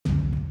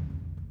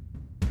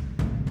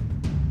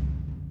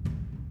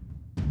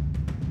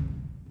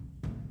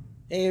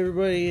Hey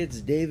everybody, it's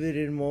David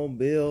in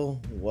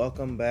Mobile.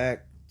 Welcome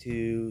back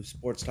to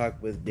Sports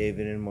Talk with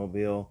David in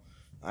Mobile.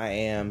 I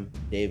am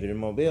David in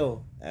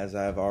Mobile, as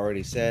I've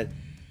already said.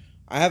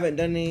 I haven't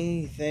done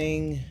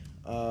anything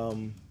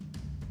on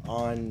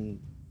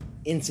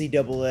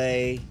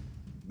NCAA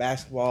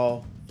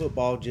basketball,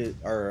 football,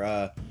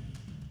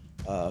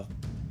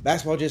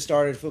 basketball just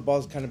started.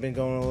 Football's kind of been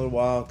going a little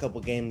while, a couple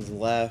games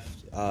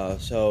left.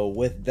 So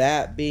with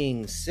that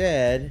being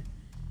said,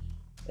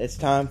 it's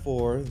time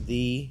for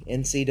the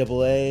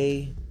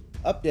NCAA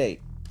update.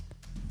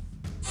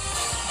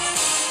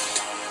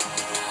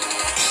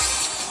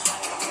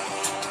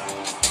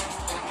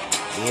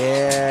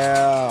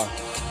 Yeah.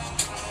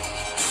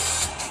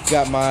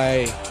 Got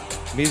my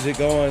music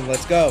going.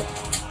 Let's go.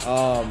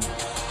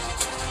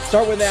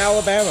 Start with the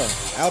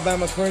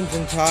Alabama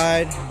Crimson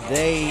Tide.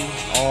 They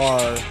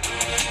are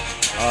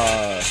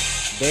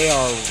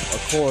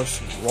of course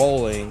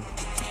rolling,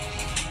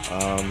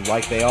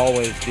 like they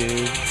always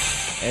do.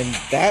 And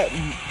that,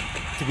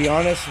 to be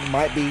honest,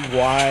 might be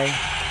why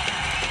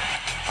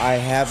I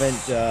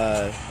haven't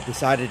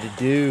decided to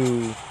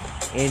do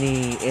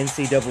any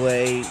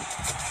NCAA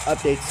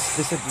updates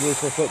specifically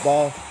for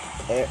football.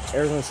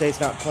 Arizona State's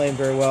not playing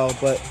very well,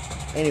 but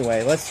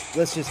anyway, let's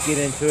just get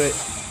into it.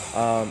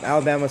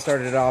 Alabama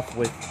started off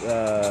with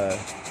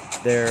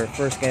their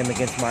first game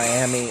against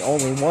Miami.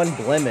 Only one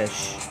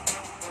blemish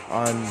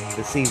on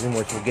the season,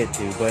 which we'll get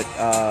to, but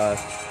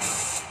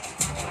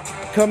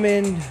come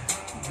in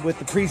with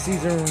the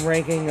preseason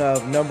ranking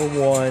of number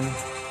 1.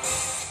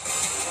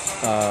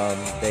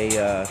 They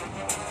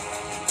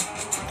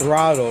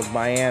throttled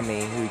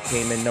Miami, who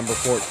came in number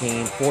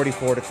 14,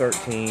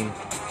 44-13.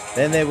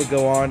 Then they would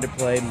go on to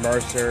play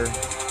Mercer,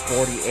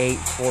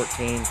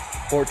 48-14.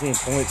 14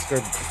 points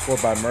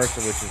scored by Mercer,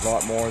 which is a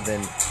lot more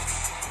than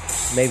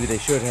maybe they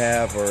should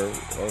have, or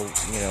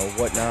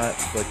whatnot.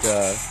 But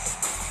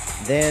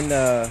then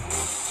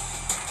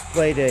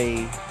played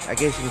a, I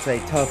guess you can say,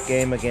 tough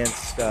game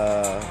against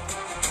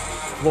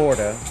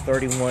Florida,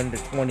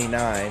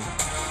 31-29,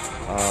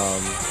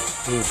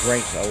 who was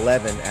ranked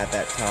 11 at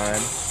that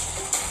time.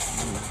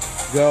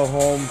 Go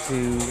home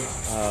to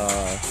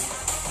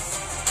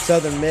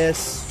Southern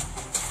Miss,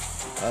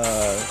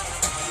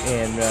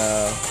 and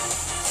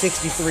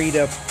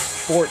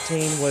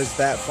 63-14 was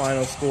that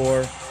final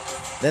score.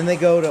 Then they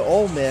go to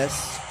Ole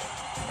Miss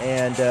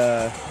and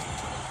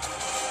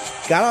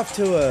got off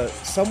to a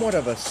somewhat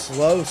of a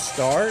slow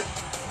start,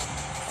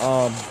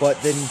 but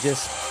then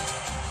just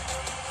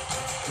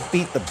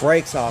beat the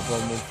brakes off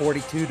them,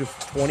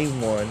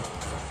 42-21.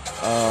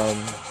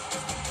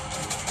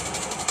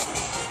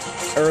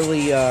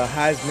 Early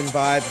Heisman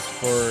vibes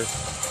for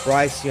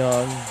Bryce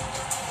Young,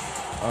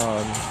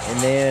 and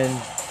then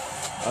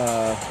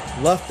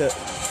lost a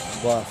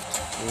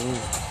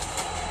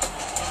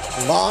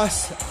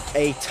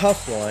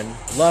tough one.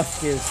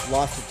 Lost a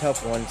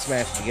tough one,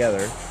 smashed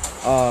together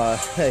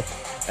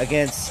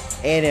against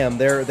A&M.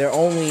 Their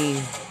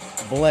only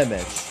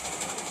blemish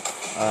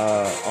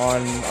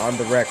on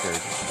the record.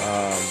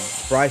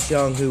 Bryce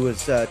Young, who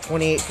was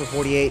 28 for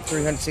 48,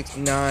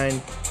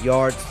 369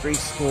 yards, 3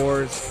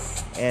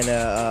 scores, and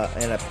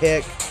a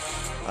pick.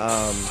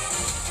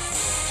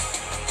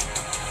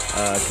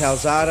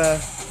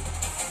 Calzada,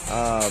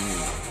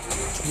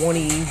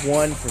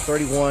 21 for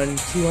 31,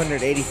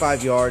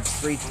 285 yards,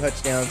 3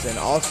 touchdowns, and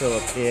also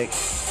a pick.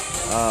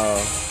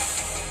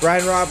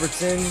 Brian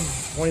Robertson,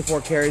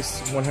 24 carries,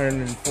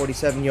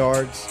 147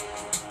 yards.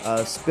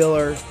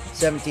 Spiller,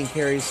 17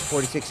 carries,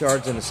 46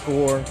 yards, and a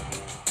score.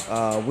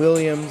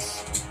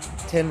 Williams,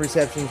 10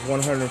 receptions,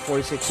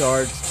 146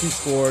 yards, 2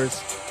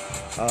 scores.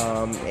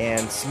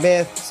 And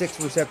Smith, 6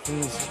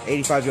 receptions,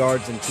 85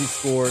 yards, and 2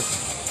 scores.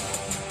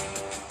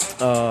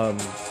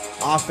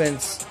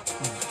 Offense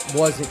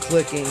wasn't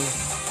clicking.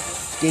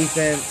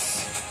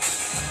 Defense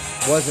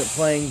wasn't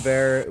playing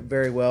very,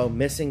 very well.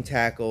 Missing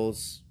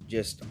tackles.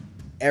 Just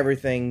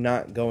everything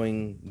not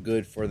going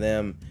good for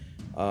them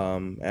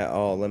at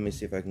all. Let me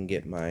see if I can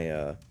get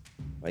my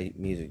my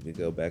music to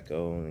go back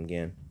on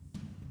again.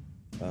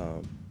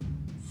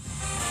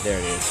 There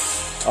it is.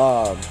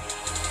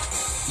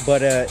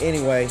 But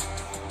anyway,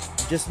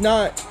 just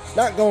not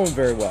going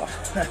very well.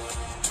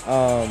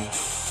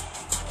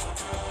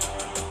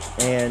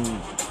 And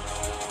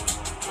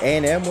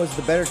A&M was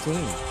the better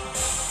team.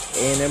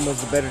 A&M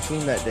was the better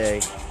team that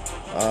day.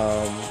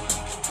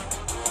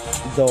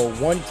 The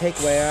one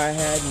takeaway I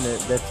had, and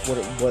that's what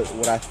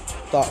I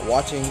thought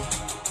watching,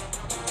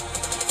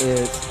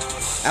 is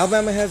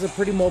Alabama has a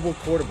pretty mobile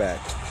quarterback.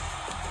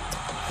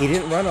 He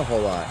didn't run a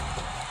whole lot,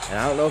 and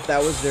I don't know if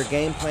that was their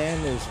game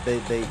plan. Is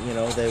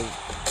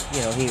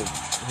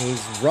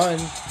he's run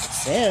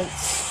since,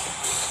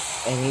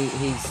 and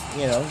he's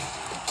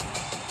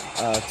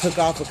took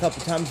off a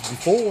couple times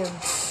before,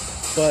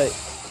 but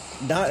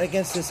not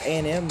against this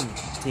A&M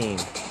team.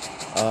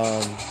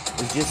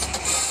 It's just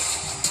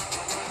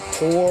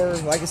poor,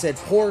 like I said,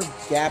 poor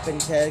gap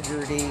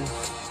integrity.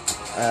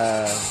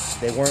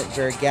 They weren't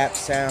very gap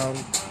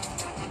sound.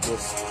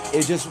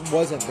 It just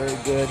wasn't very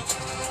good.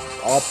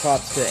 All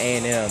props to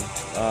A&M.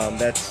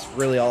 That's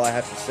really all I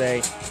have to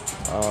say.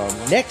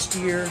 Next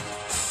year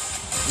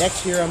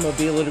I'm going to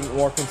be a little bit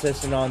more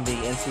consistent on the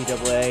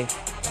NCAA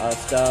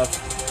stuff.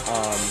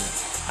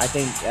 I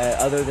think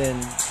other than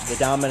the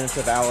dominance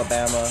of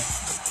Alabama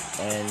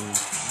and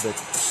the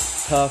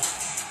tough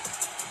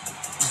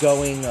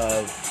going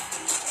of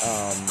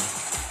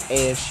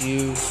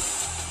ASU,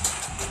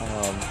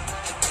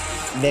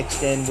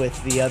 mixed in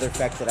with the other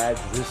fact that I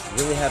just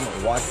really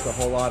haven't watched a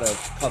whole lot of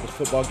college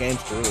football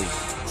games to really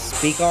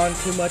speak on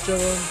too much of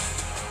them.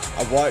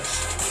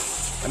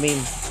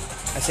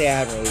 I say I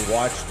haven't really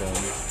watched them.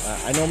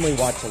 I normally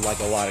watch like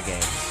a lot of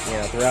games,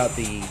 throughout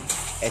the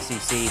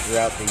SEC,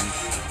 throughout the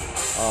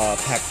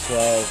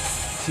Pac-12,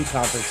 two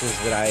conferences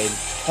that I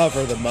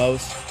cover the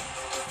most.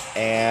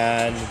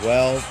 And,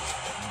 well,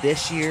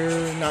 this year,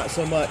 not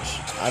so much.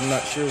 I'm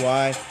not sure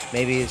why.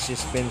 Maybe it's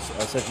just been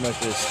such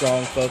much a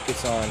strong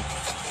focus on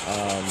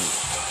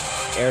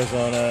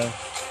Arizona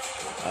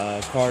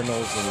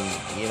Cardinals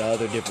and,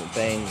 other different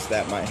things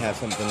that might have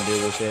something to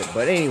do with it.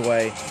 But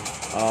anyway,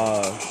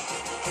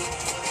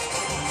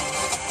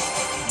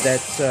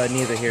 that's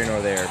neither here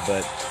nor there.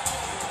 But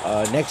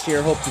next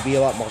year, hope to be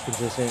a lot more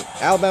consistent.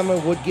 Alabama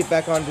would get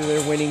back onto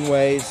their winning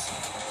ways.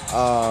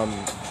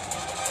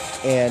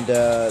 And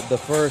the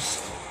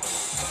first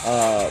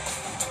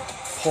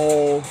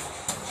poll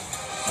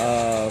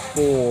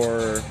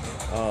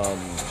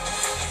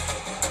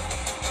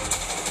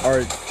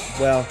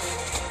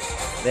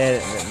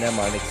never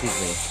mind, excuse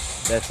me.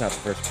 That's not the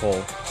first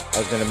poll. I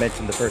was going to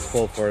mention the first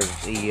poll for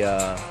the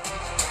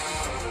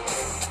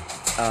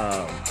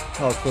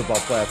college football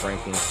playoff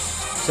rankings.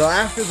 So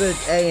after the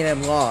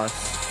A&M loss,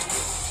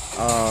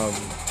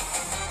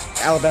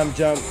 Alabama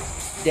jumped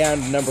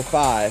down to number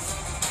 5.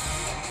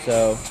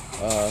 So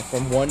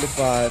from 1 to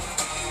 5,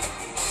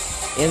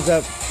 ends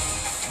up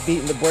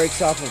beating the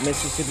brakes off of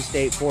Mississippi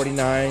State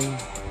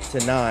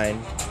 49-9.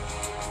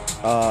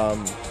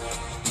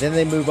 Then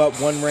they move up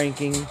one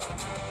ranking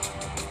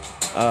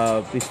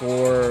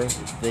before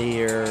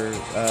their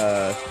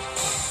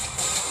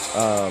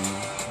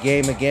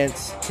game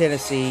against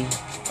Tennessee,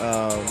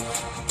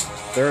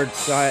 third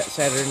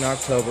Saturday in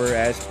October,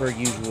 as per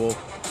usual.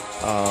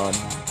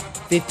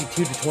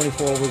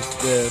 52-24 was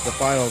the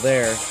final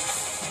there.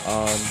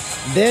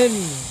 Then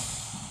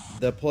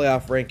the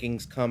playoff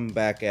rankings come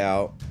back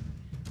out,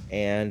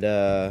 and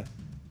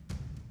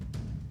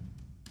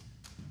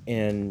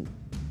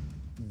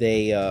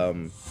they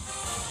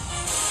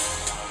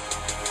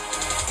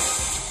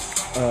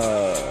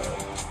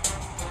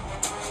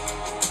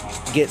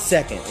get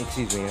second.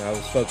 Excuse me, I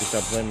was focused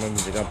on playing my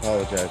music. I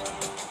apologize.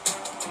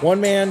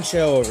 One-man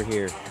show over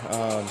here.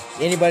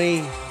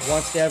 Anybody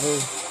wants to ever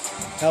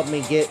help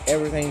me get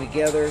everything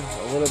together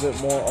a little bit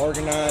more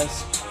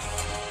organized,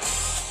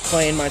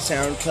 playing my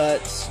sound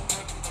cuts,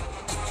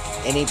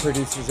 any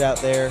producers out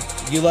there,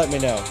 you let me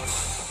know.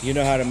 You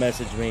know how to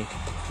message me.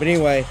 But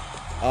anyway,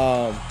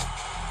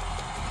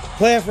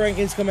 playoff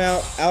rankings come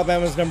out.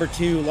 Alabama's number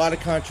 2. A lot of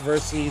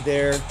controversy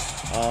there,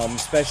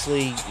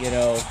 especially,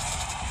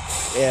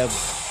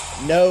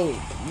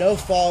 no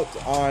fault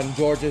on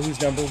Georgia, who's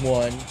number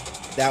 1.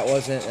 That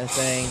wasn't a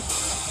thing.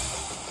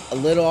 A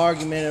little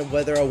argument of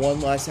whether a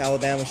one-loss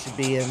Alabama should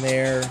be in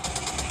there.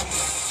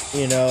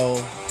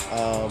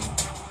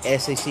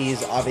 SEC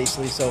is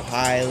obviously so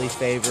highly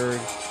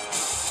favored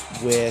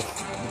with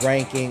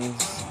rankings.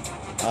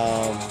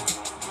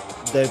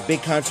 The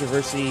big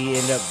controversy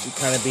ended up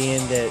kind of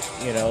being that,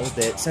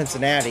 that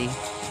Cincinnati,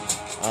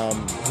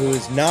 who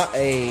is not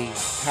a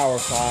Power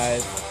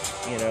 5,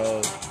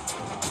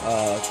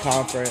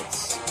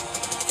 conference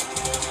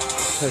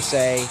per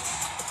se,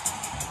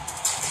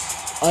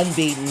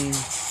 unbeaten,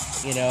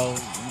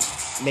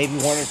 maybe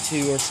 1 or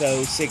 2 or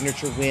so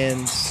signature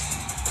wins,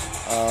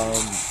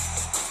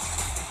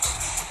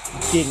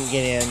 didn't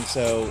get in,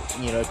 so,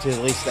 to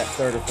at least that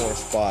 3rd or 4th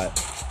spot.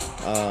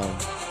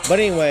 But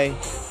anyway,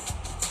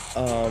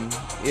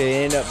 it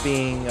ended up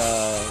being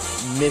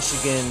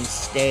Michigan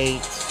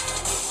State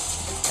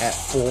at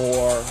 4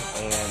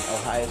 and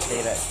Ohio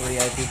State at 3,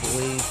 I do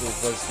believe. It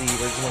was the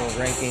original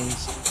rankings.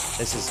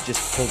 This is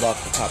just pulled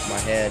off the top of my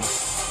head.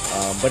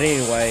 But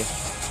anyway,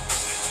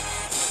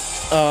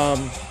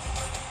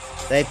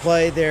 they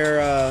play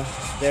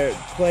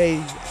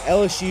play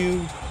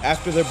LSU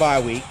after their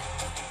bye week.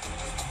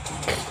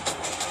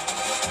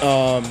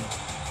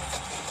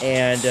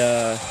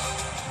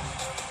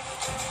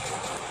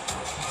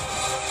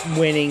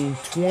 Winning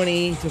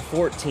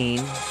 20-14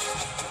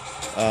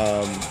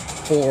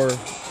 for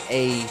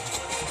a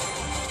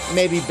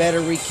maybe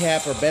better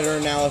recap or better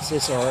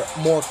analysis or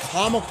more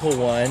comical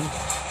one.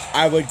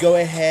 I would go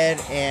ahead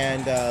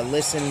and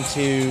listen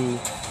to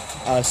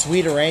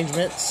Sweet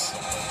Arrangements,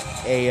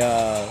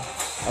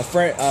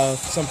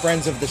 some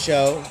friends of the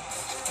show.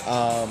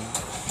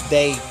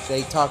 They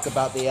talk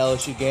about the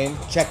LSU game.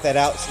 Check that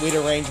out, Sweet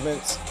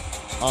Arrangements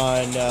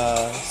on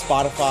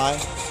Spotify.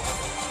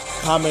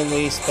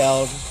 Commonly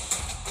spelled.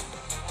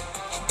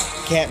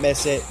 Can't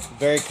miss it.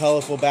 Very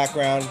colorful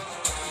background.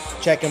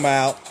 Check them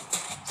out.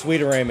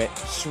 Sweet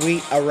Arrangements.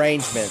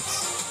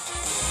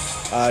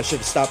 I should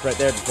have stopped right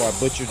there before I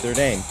butchered their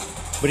name.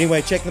 But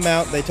anyway, check them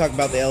out. They talk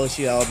about the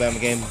LSU Alabama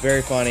game.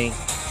 Very funny.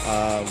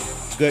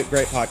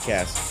 Great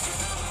podcast.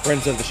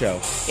 Friends of the show.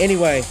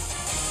 Anyway,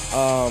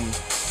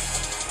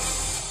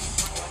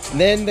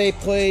 then they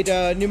played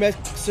New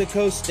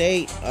Mexico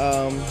State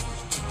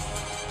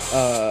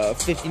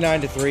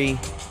 59-3.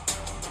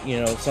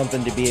 You know,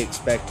 something to be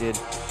expected.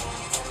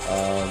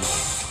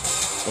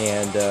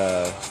 And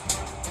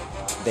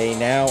they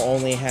now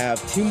only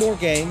have 2 more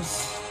games.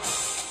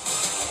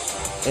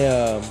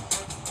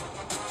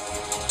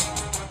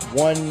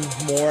 One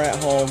more at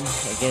home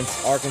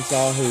against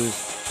Arkansas, who's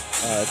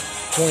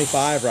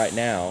 25 right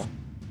now,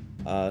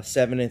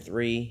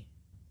 7-3,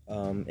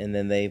 and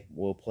then they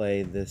will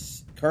play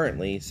this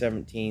currently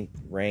 17th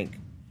ranked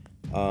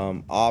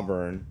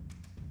Auburn,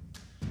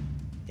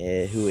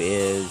 who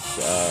is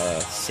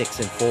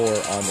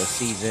 6-4 on the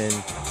season.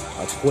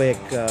 A quick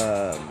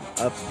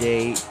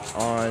update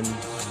on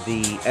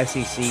the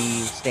SEC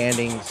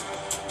standings: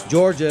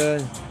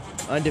 Georgia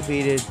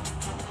undefeated.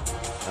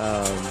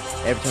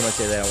 Every time I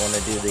say that, I want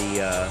to do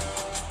the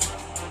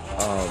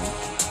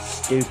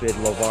stupid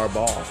LeVar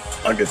Ball.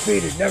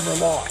 Undefeated, never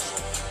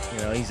lost.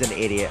 You know, he's an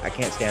idiot. I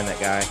can't stand that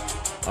guy.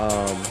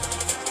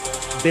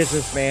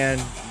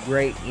 Businessman,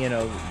 great, you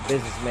know,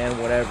 businessman,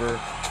 whatever.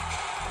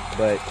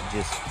 But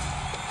just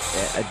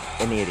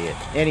an idiot.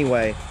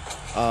 Anyway,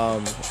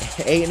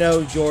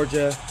 8-0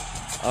 Georgia.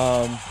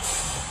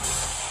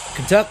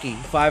 Kentucky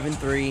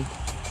 5-3.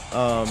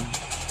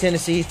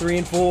 Tennessee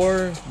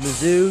 3-4,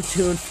 Mizzou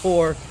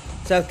 2-4,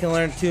 South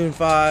Carolina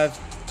 2-5,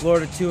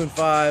 Florida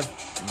 2-5,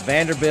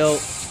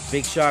 Vanderbilt,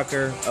 big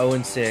shocker,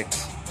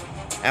 0-6,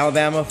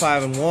 Alabama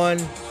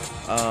 5-1,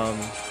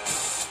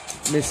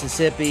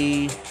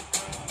 Mississippi,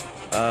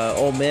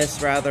 Ole Miss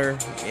rather,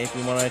 if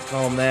you want to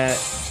call them that,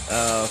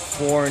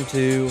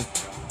 4-2,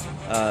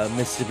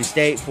 Mississippi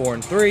State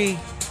 4-3,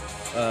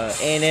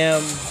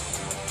 A&M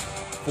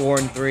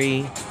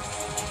 4-3,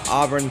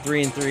 Auburn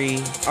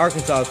 3-3,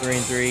 Arkansas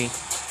 3-3.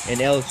 And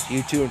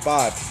LSU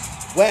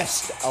 2-5.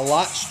 West a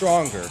lot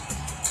stronger.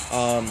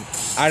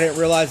 I didn't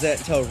realize that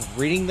until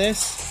reading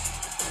this.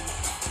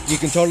 You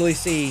can totally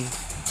see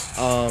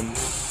a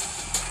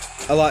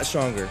lot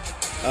stronger.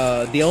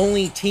 The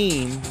only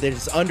team that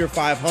is under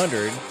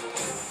 500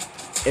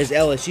 is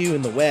LSU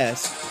in the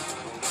West.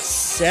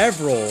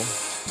 Several,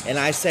 and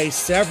I say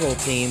several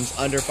teams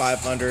under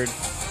 500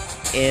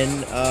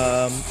 in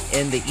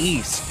the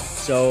East.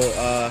 So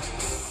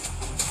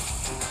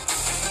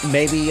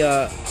maybe.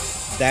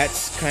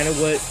 That's kind of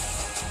what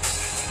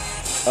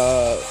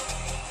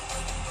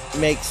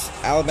makes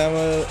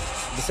Alabama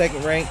the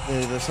second ranked.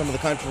 Some of the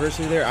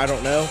controversy there, I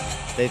don't know.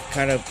 They've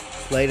kind of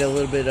played a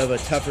little bit of a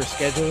tougher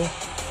schedule,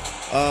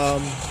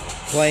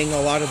 playing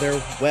a lot of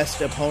their West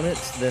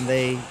opponents than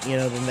they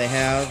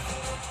have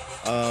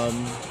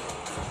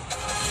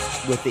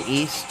with the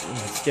East.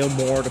 Still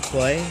more to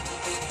play,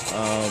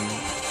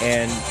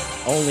 and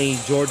only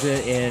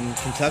Georgia and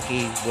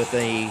Kentucky with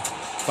a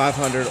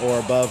 500 or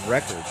above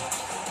record.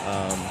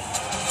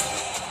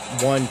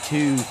 1,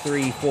 2,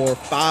 3, 4,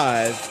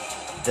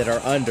 5 that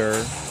are under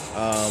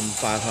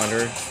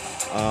 500,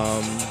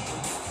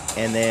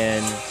 and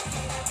then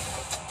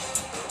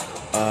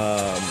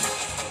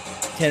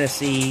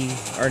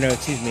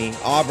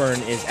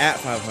Auburn is at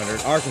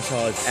 500,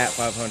 Arkansas is at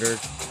 500,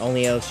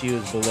 only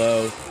LSU is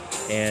below,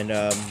 and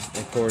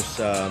of course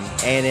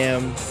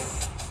A&M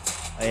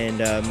and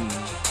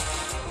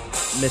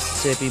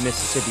Mississippi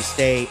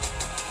State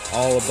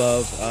all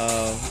above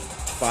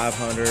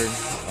 500,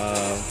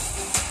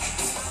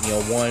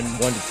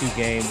 1 to 2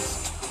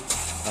 games,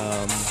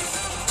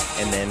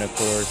 and then of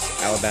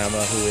course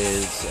Alabama, who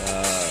is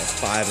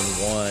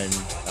 5-1,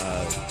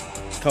 a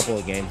couple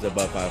of games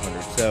above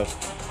 500. So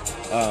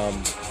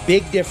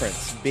big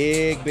difference,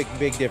 big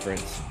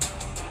difference.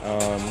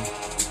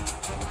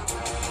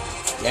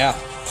 Yeah,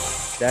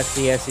 that's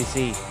the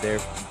SEC there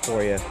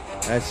for you.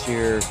 That's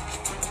your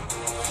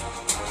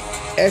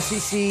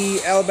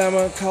SEC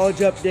Alabama college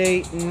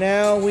update.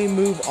 Now we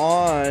move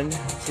on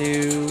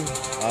to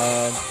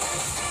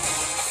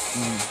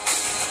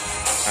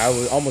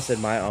I almost said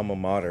my alma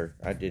mater.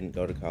 I didn't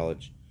go to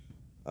college,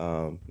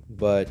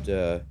 but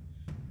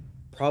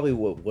probably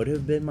what would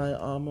have been my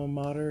alma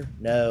mater.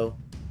 No,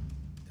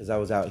 because I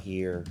was out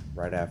here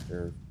right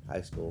after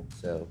high school.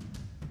 So,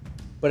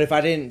 but if I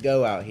didn't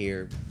go out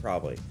here,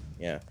 probably,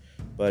 yeah.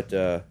 But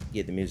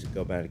get the music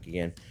go back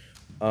again.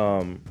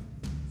 A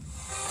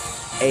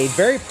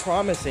very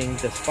promising,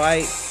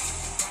 despite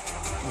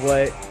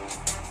what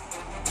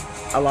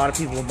a lot of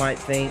people might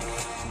think,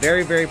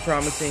 very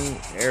promising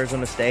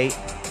Arizona State.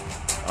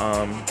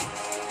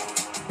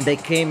 They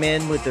came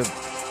in with the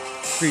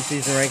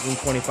preseason ranking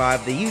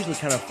 25. They usually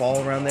kind of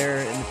fall around there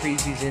in the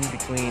preseason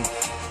between,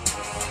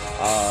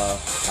 I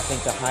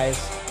think the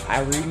highest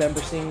I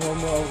remember seeing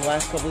them over the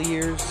last couple of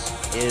years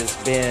has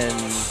been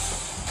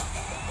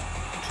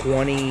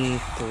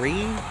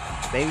 23,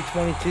 maybe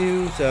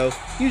 22. So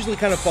usually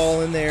kind of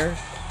fall in there.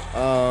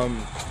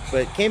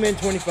 But came in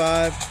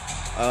 25,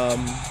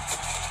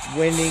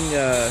 winning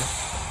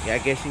I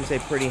guess you can say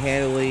pretty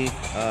handily,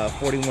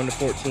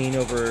 41-14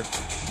 over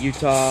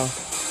Utah,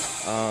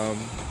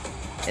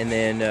 and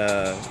then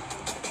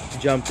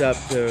jumped up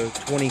to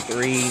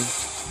 23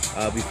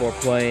 before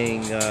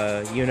playing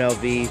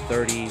UNLV,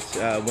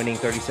 winning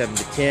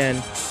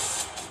 37-10.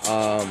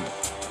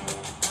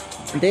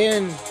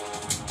 Then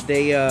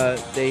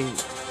they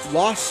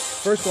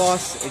first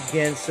loss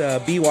against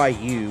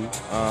BYU.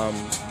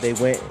 They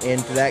went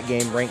into that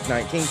game ranked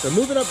 19, so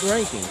moving up the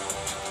ranking.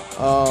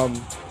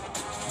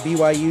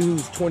 BYU,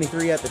 who's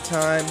 23 at the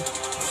time,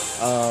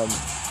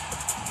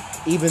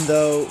 even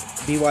though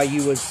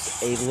BYU was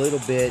a little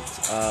bit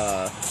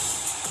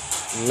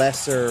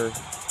lesser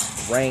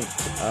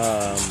ranked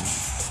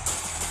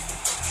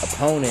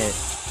opponent,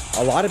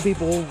 a lot of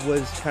people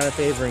was kind of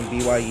favoring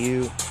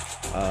BYU.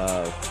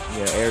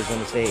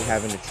 Arizona State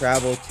having to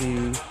travel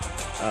to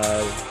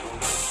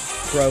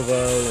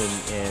Provo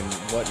and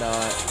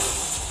whatnot,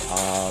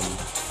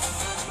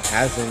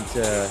 hasn't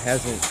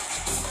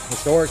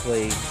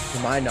historically, to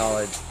my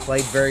knowledge,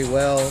 played very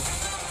well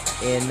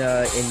in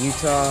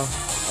Utah.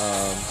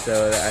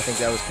 So I think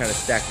that was kind of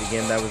stacked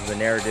again. That was the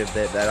narrative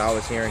that I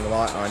was hearing a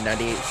lot on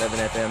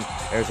 98.7 FM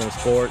Arizona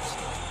Sports.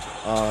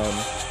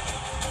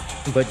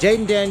 But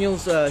Jayden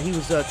Daniels, he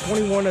was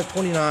 21 of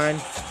 29,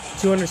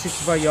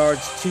 265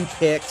 yards, 2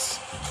 picks.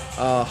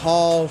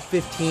 Hall,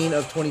 15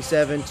 of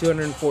 27,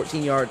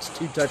 214 yards,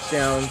 2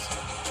 touchdowns,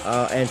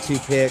 and 2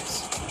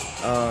 picks.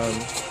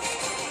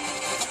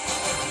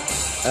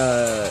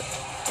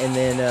 And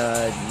then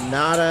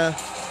Nada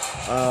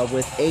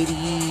with 8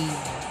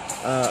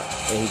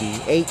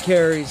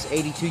 carries,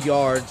 82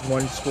 yards,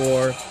 1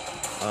 score.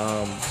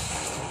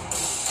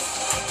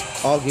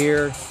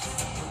 Allgeier,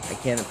 I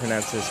can't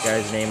pronounce this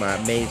guy's name. I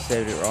may have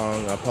said it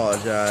wrong. I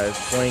apologize.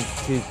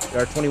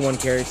 21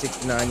 carries,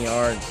 69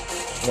 yards,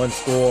 1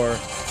 score.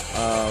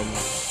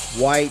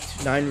 White,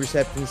 9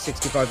 receptions,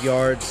 65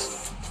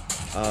 yards.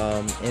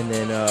 And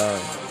then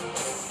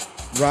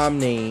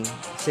Romney,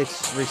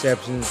 6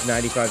 receptions,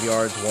 95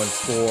 yards, 1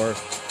 score.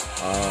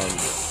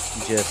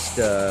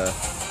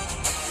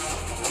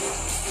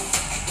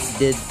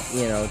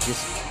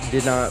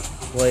 Did not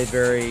play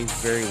very,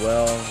 very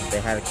well.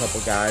 They had a couple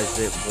guys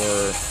that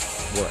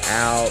were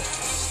out.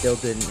 Still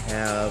didn't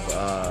have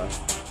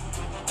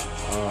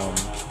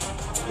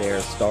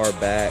their star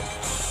back.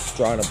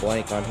 Drawing a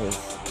blank on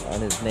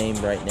his name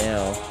right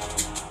now.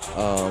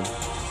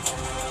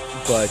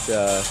 But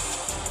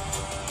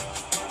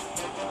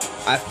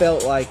I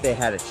felt like they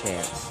had a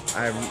chance.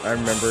 I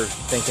remember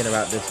thinking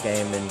about this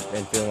game and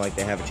feeling like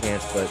they have a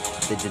chance, but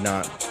they did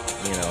not,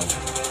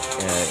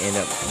 end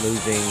up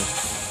losing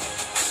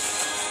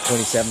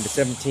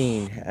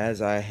 27-17, as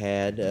I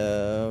had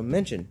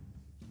mentioned.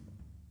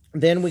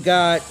 Then we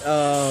got,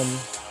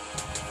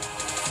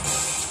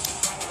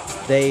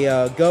 they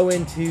go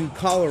into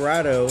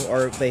Colorado,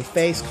 or they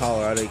face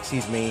Colorado,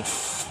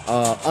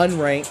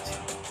 unranked.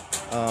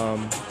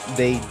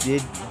 They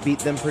did beat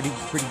them pretty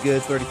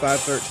good,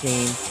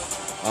 35-13.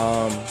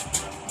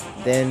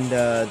 Then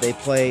they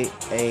play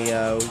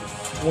a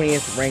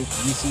 20th ranked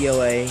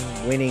UCLA,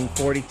 winning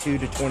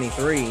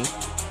 42-23.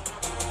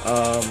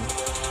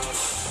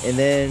 And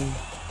then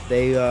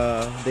they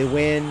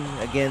win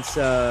against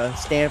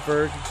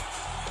Stanford.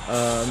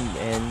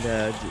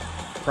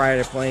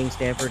 Prior to playing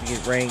Stanford,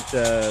 get ranked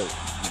back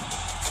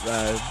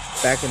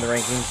in the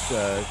rankings,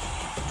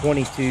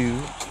 22.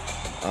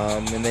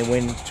 And they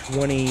win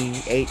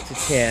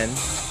 28-10.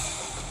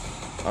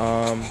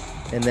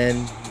 And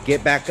then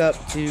get back up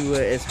to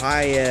as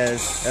high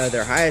as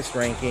their highest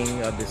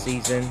ranking of the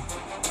season,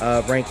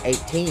 rank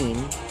 18.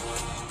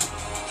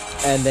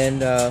 And then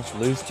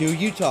lose to a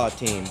Utah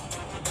team,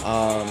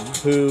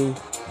 who,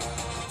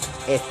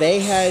 if they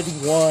had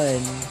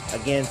won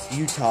against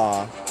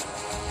Utah,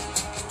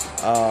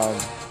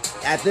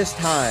 at this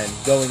time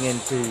going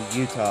into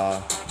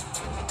Utah,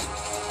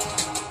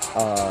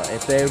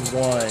 if they had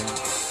won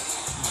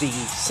the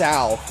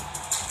South,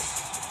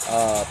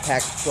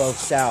 Pac-12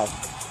 South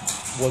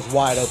was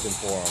wide open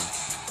for them.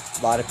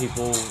 A lot of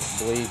people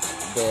believe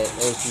that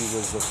OSU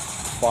was a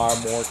far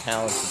more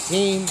talented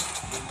team,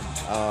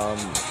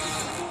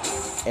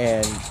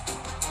 and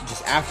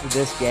just after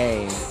this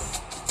game,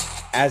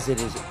 as it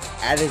has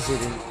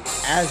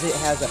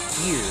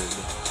appeared,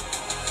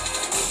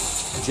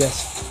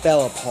 just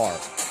fell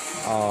apart.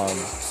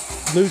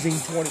 Losing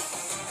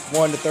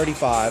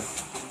 21-35.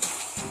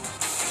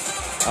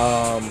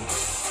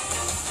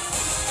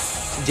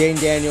 Jayden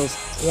Daniels,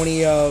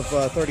 20 of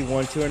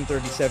 31,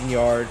 237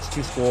 yards,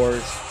 2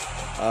 scores.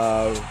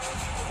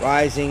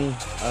 Rising,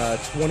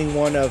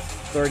 21 of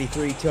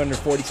 33,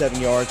 247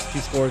 yards, 2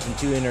 scores, and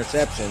 2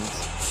 interceptions.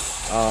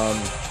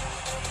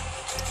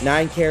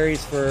 9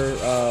 carries for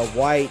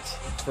White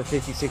for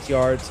 56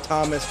 yards.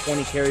 Thomas,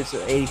 20 carries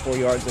for 84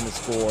 yards and a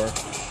score.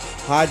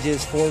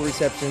 Hodges, 4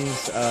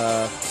 receptions,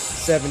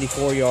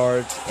 74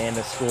 yards and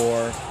a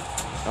score.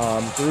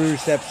 3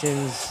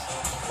 receptions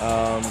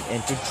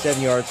and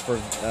 57 yards for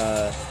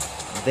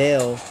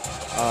Vail,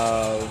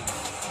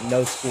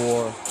 no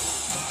score.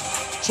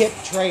 Chip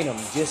Trainum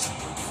just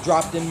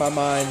dropped in my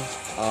mind.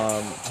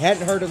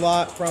 Hadn't heard a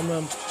lot from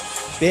him.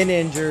 Been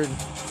injured.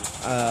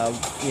 A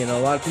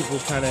lot of people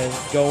kind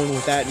of going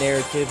with that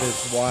narrative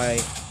as why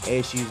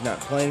ASU's not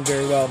playing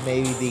very well.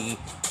 Maybe the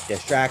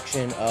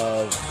distraction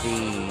of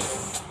the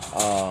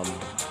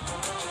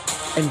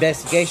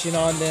investigation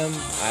on them.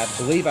 I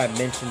believe I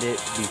mentioned it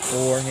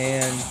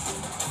beforehand.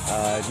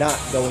 Not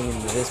going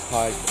into this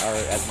or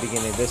at the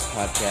beginning of this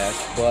podcast,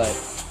 but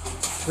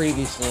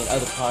previously in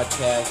other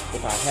podcasts.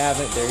 If I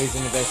haven't, there is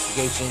an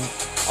investigation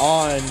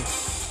on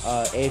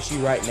ASU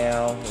right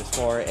now as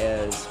far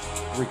as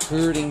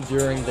recruiting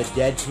during the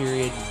dead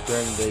period,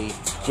 during the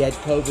dead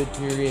COVID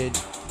period,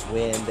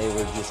 when they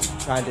were just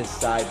trying to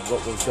decide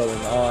what was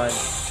going on.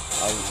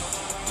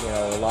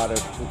 A lot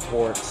of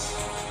reports,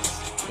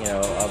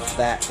 of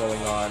that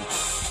going on.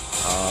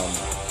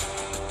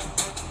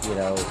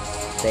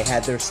 They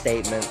had their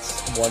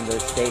statements. One of their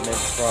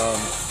statements from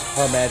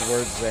Herm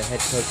Edwards, the head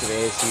coach of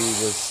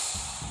ASU,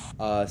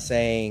 was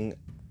saying,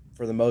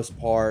 for the most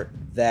part,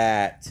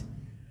 that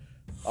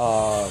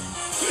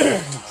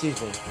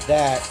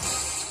that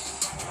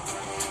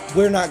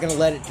we're not going to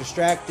let it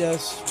distract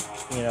us.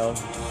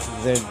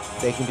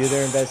 They can do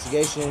their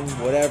investigation,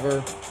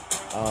 whatever.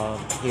 One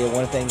of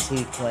the things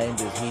he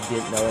claimed is he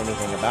didn't know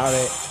anything about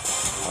it.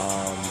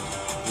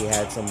 He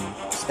had some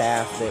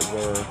staff that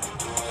were,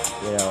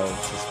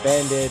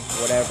 suspended,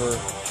 whatever,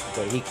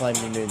 but he claimed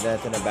he knew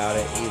nothing about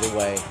it either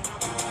way.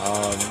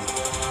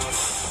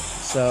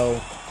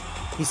 So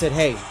he said,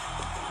 hey,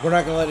 we're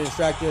not going to let it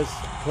distract us.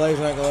 Players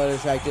are not going to let it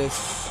distract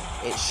us.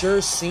 It sure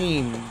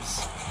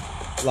seems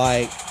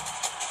like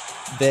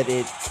that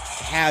it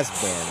has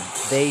been.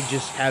 They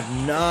just have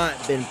not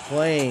been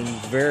playing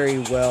very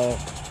well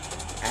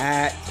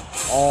at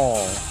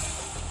all.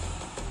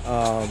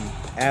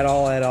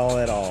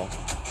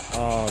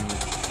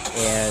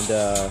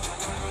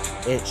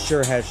 It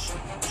sure has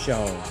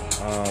shown.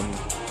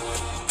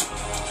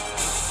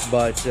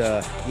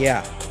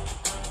 Yeah.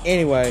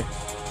 Anyway,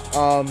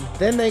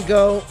 then they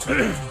go,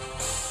 and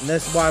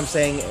that's why I'm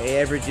saying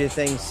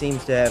everything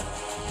seems to have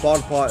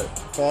fallen apart.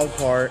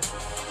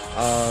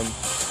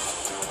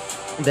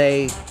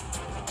 They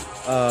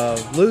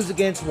lose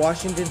against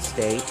Washington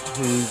State,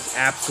 who's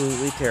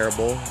absolutely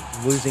terrible,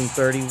 losing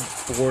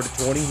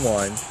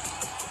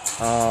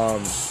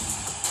 34-21.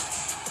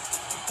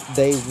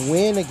 They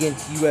win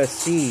against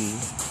USC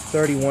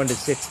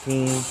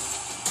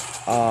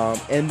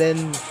 31-16. And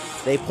then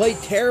they played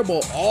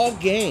terrible all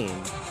game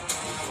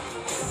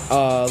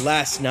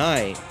last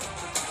night.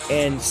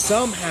 And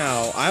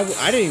somehow, I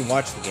didn't even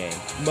watch the game.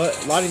 But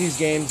a lot of these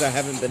games I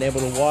haven't been able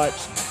to watch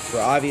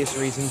for obvious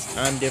reasons,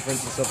 time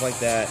difference and stuff like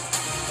that.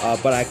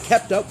 But I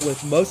kept up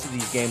with most of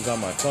these games on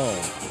my phone,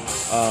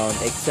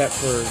 except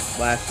for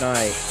last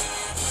night.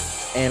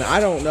 And I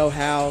don't know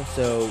how,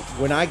 so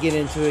when I get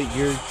into it,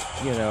 you're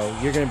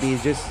going to be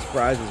just as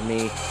surprised as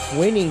me.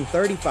 Winning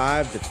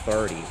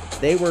 35-30.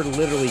 They were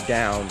literally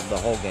down the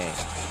whole game.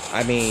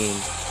 I mean,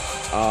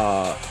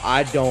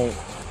 I don't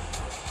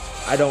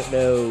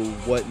know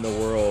what in the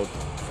world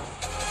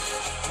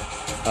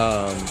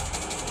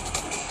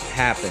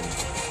happened,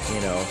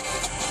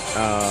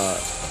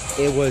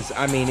 It was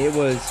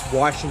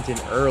Washington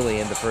early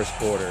in the first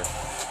quarter.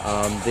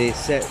 They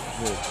set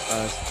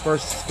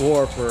first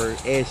score for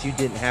ASU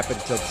didn't happen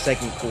until the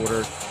second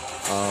quarter.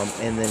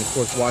 And then, of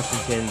course,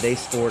 Washington, they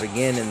scored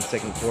again in the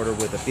second quarter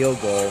with a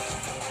field goal.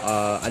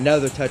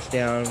 Another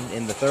touchdown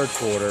in the third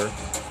quarter.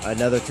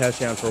 Another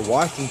touchdown for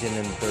Washington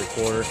in the third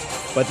quarter.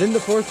 But then the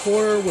fourth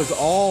quarter was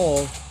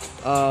all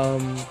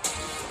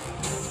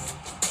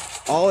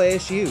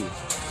ASU.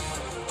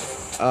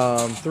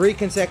 3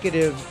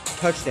 consecutive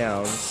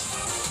touchdowns.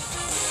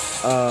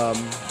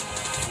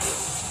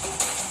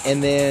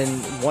 And then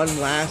one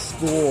last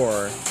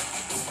score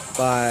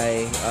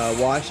by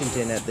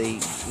Washington at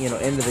the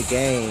end of the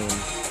game,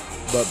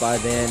 but by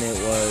then it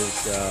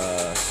was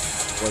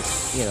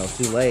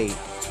too late.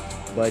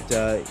 But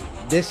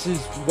this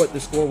is what the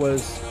score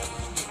was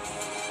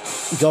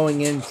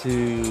going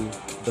into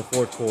the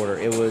fourth quarter.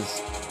 It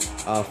was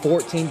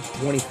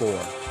 14-24.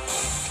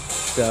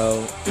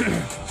 So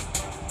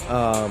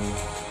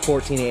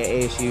 14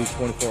 ASU,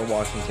 24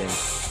 Washington.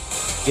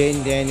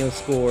 Jaden Daniels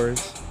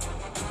scores.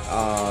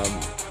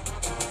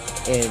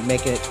 And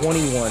making it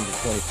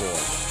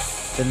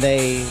 21-24.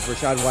 Then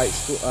Rashad White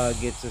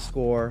gets a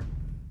score,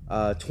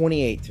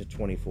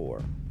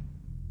 28-24.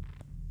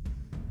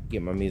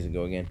 Get my music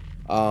go again.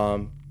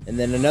 And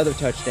then another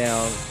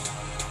touchdown,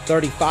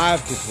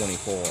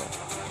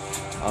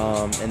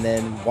 35-24. And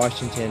then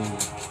Washington,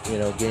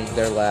 getting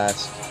their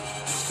last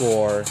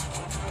score,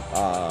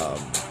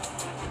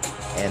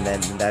 and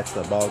then that's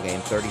the ball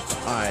game,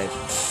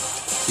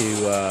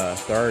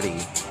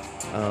 35-30.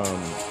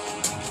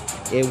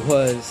 It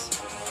was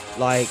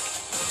like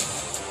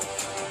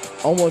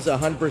almost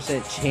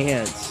 100%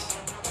 chance.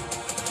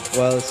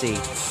 Well, let's see.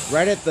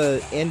 Right at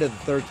the end of the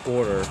third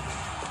quarter,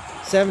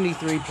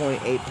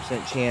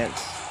 73.8%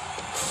 chance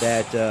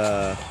that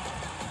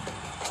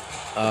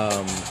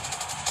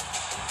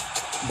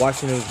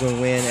Washington was going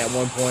to win. At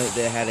one point,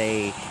 they had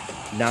a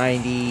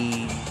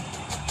 90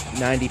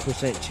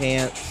 90%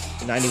 chance,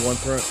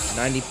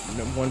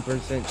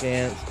 91%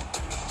 chance.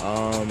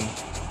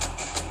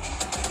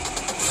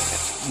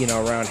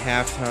 Around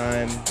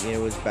halftime, it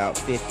was about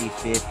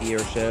 50-50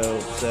 or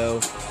so.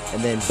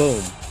 And then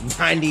boom,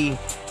 99,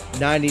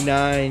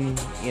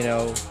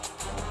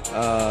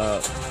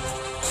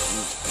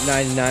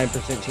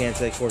 99%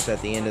 chance, of course,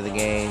 at the end of the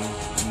game.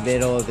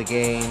 Middle of the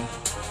game,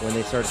 when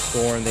they started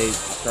scoring, they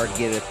started to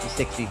get a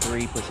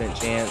 63%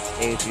 chance,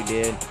 ASU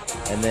did.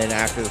 And then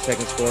after the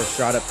second score,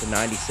 shot up to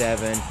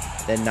 97,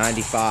 then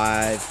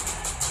 95,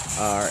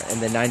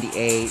 and then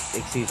 98,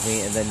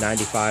 and then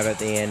 95 at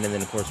the end, and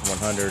then, of course,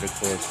 100, of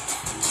course,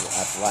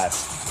 at the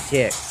last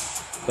tick.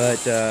 But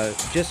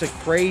just a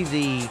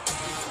crazy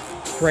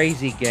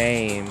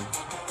game.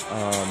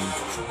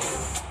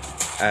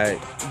 I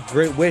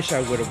wish I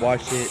would have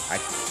watched it.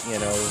 It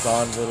was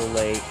on a little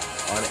late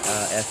on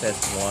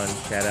FS1.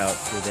 Shout out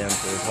to them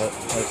for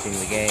hosting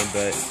the game.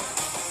 But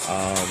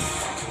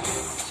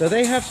so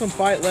they have some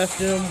fight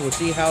left in them. We'll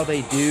see how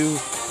they do.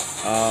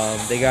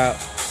 They got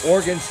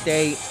Oregon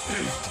State,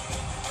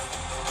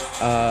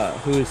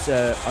 who is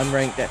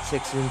unranked at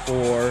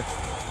 6-4.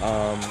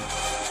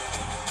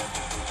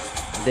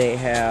 They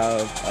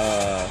have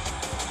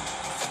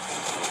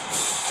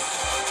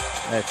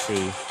let's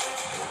see.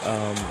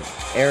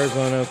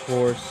 Arizona, of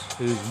course,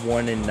 who's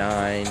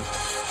 1-9.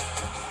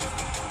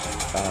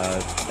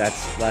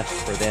 That's left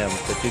for them.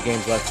 So 2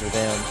 games left for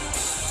them.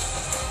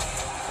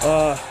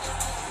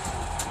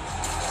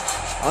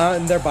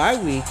 On their bye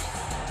week,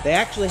 they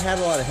actually had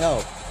a lot of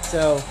help.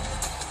 So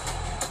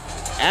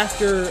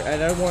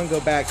and I want to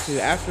go back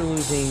to after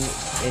losing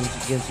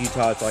against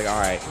Utah, it's like, all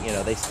right,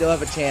 they still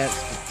have a chance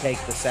to take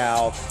the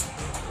South.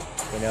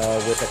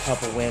 With a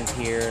couple wins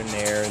here and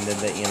there, and then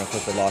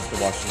because they lost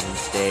to Washington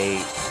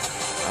State,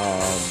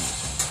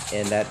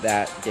 and that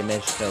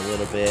diminished a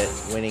little bit.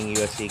 Winning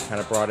USC kind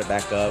of brought it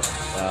back up,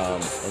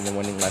 and then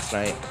winning last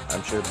night,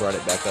 I'm sure, brought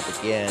it back up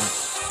again.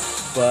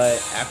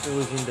 But after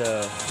losing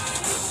to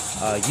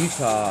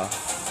Utah,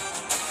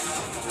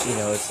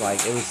 it's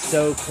like it was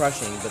so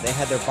crushing. But they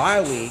had their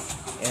bye week,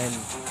 and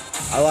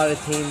a lot of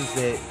teams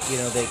that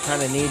they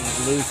kind of needed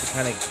to lose to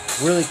kind of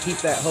really keep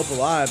that hope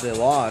alive, they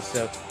lost.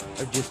 So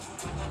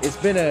it's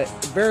been a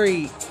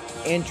very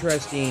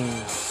interesting,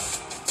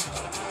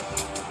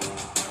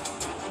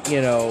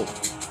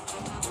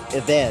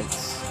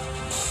 events.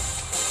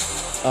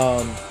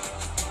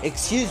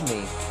 Excuse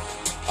me.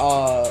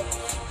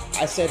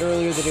 I said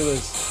earlier that it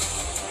was,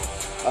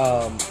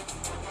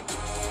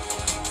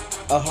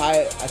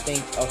 Ohio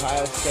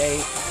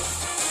State,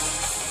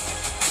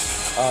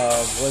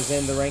 was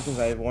in the rankings.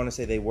 I want to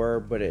say they were,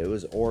 but it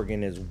was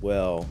Oregon as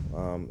well,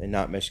 and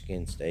not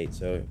Michigan State.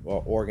 So,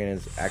 Oregon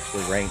is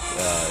actually ranked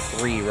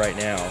 3 right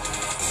now,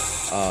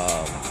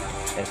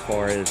 as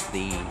far as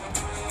the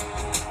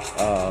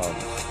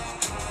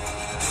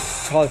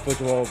college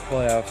football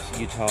playoffs.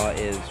 Utah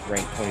is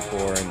ranked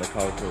 24 in the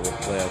college football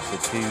playoffs. The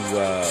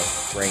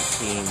 2 ranked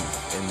teams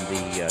in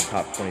the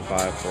top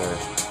 25 for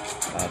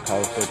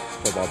college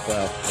football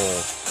playoff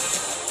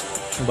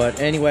poll. But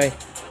anyway,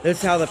 this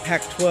is how the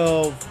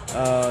Pac-12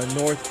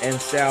 North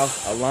and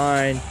South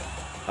align.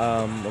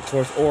 Of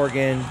course,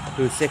 Oregon,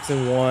 who's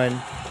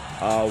 6-1.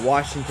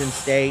 Washington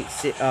State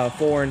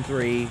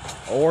 4-3.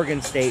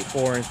 Oregon State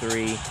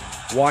 4-3.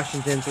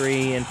 Washington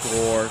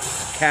 3-4.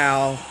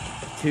 Cal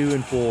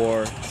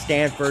 2-4.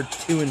 Stanford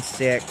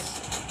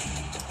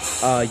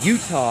 2-6.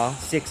 Utah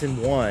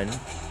 6-1.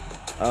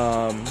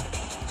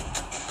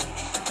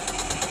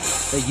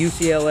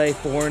 UCLA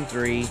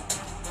 4-3.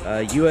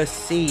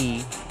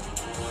 USC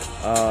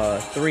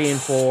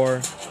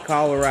 3-4,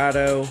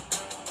 Colorado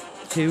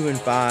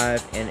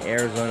 2-5, and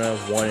Arizona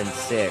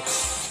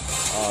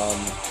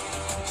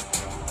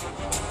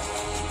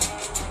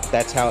 1-6.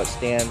 That's how it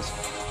stands.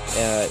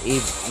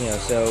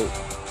 So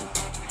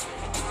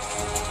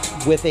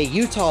with a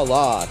Utah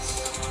loss,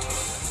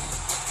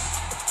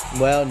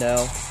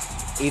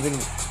 even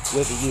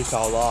with a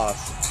Utah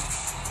loss,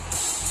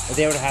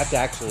 they would have to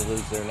actually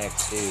lose their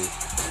next 2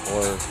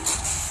 or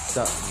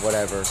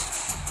whatever.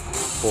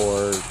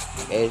 For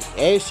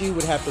ASU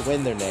would have to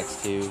win their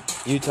next 2.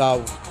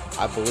 Utah,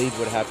 I believe,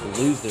 would have to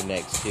lose their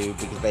next 2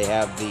 because they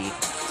have the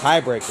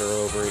tiebreaker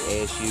over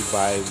ASU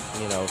by,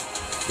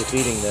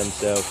 defeating them.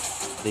 So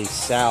the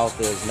South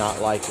is not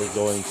likely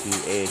going to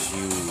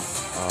ASU.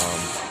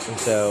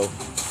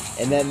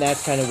 And then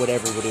that's kind of what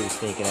everybody was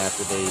thinking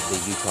after the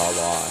Utah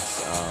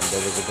loss.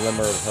 There was a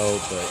glimmer of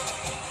hope, but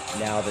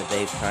now that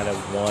they've kind of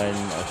won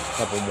a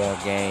couple more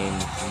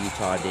games,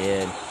 Utah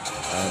did.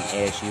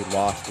 ASU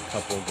lost a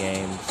couple of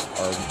games,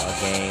 or a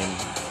game,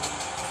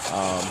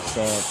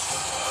 since.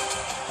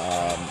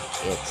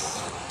 It's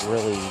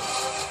really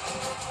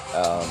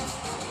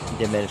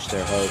diminished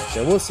their hope.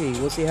 So we'll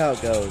see how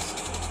it goes.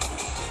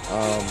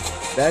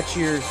 That's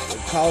your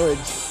college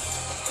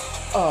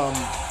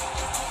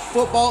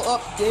football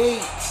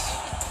update.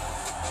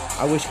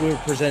 I wish we were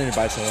presented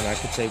by someone. I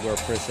could say we're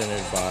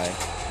presented by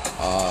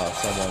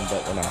someone,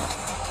 but we're not.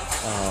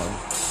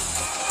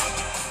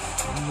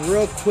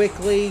 Real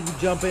quickly,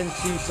 jump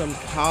into some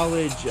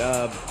college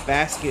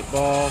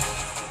basketball.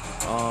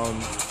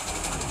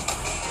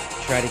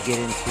 Try to get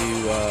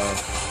into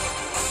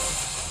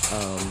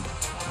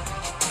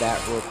that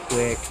real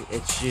quick.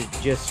 It's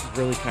just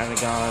really kind of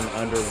gone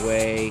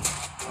underway.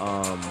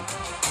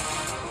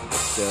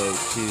 Let's go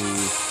to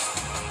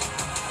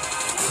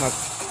talk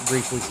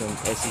briefly some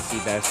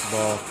SEC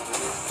basketball.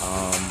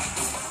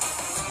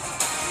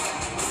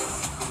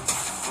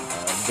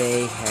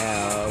 They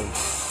have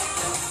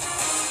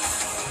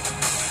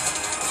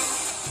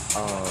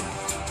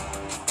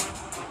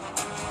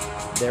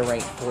they're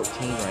ranked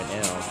 14 right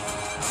now.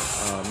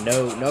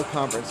 No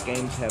conference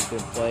games have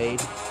been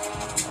played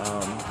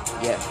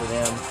yet for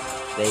them.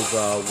 They've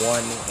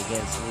won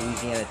against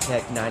Louisiana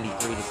Tech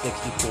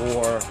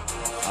 93-64,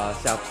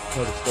 South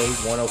Dakota State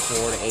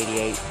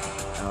 104-88.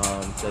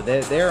 So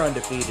they're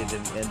undefeated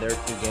in their 2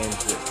 games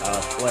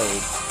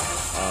played.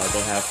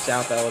 They have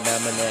South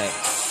Alabama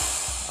next,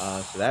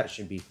 so that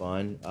should be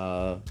fun.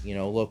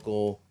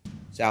 Local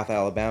South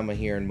Alabama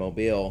here in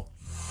Mobile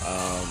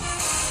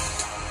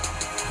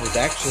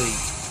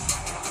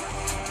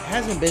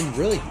hasn't been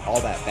really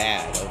all that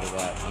bad over the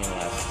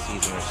last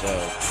season or so.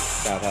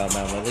 South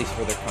Alabama, at least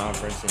for their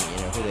conference and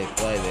who they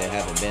play, they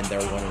haven't been.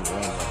 They're 1-1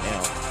 right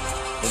now.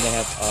 Then they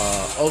have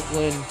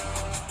Oakland,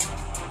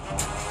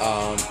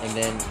 and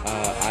then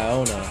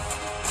Iona,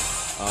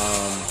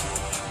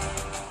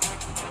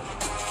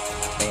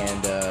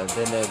 and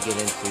then they'll get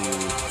into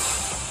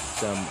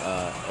some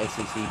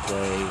SEC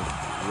play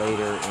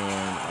later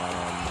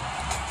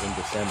in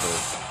December.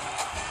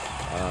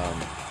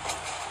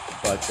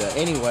 But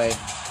anyway,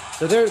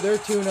 so they're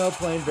 2-0,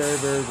 playing very,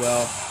 very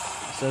well.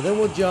 So then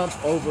we'll jump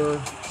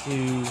over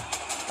to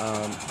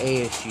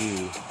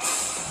ASU,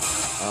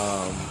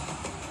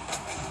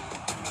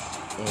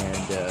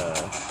 and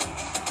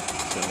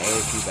some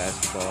ASU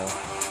basketball.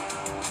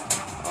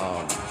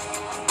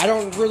 I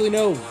don't really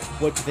know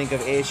what to think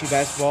of ASU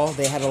basketball.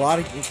 They had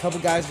a couple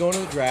guys going to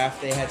the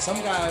draft. They had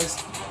some guys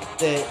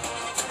that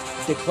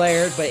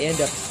declared but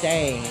end up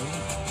staying.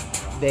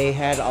 They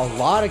had a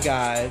lot of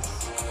guys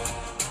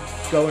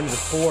go into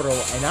the portal,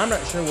 and I'm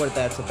not sure what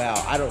that's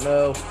about. I don't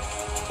know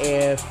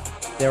if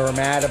they were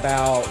mad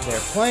about their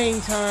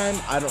playing time.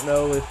 I don't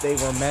know if they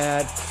were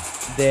mad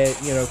that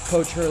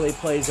Coach Hurley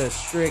plays a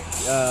strict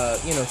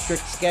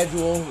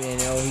schedule.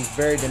 He's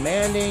very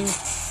demanding.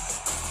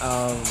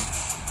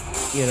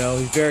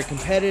 He's very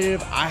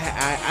competitive.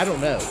 I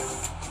don't know.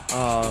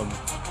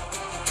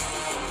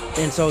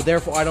 And so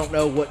therefore I don't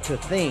know what to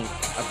think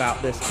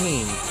about this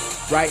team.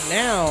 Right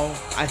now,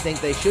 I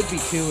think they should be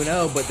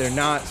 2-0, but they're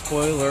not.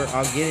 Spoiler,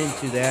 I'll get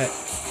into that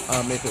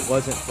if it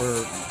wasn't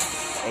for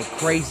a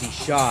crazy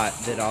shot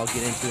that I'll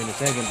get into in a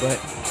second. But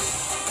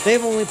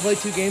they've only played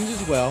 2 games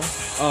as well.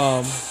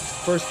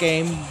 First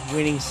game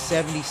winning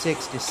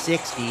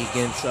 76-60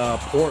 against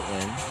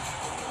Portland.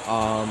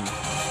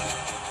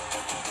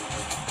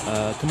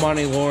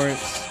 Kamani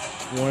Lawrence,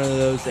 one of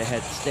those that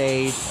had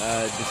stayed,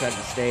 decided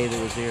to stay, that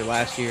was here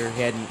last year.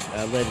 He hadn't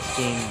led his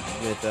team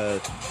with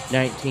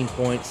 19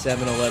 points,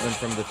 7-11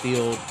 from the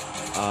field,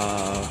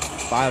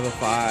 5 of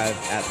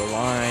 5 at the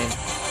line.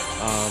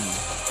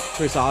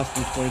 Chris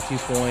Austin, 22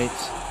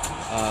 points,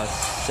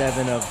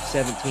 7 of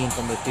 17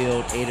 from the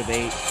field, 8 of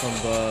 8 from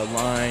the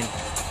line.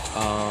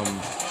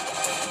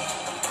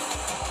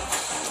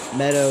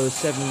 Meadows,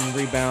 7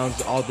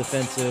 rebounds, all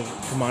defensive.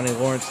 Kamani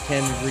Lawrence,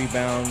 10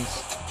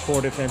 rebounds,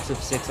 4 defensive,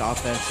 6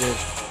 offensive.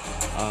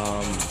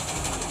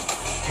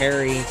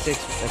 Perry,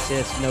 6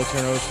 assists, no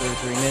turnovers for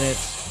 3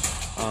 minutes.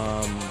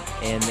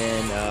 And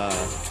then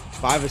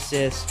 5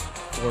 assists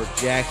for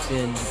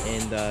Jackson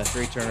and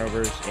 3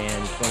 turnovers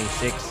and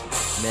 26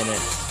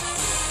 minutes.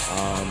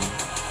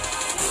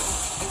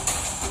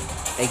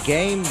 A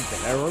game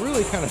that I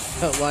really kind of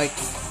felt like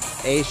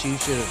ASU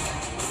should have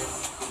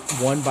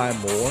won by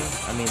more.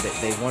 I mean,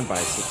 they won by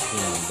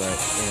 16, but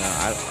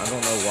I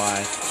don't know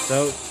why.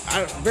 So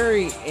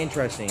very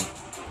interesting.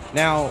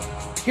 Now,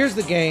 here's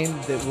the game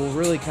that we'll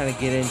really kind of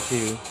get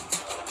into.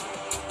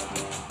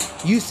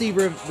 UC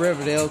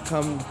Riverdale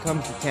comes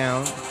to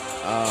town,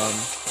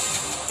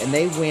 and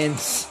they win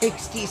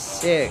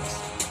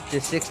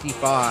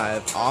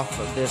 66-65 off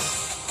of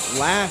this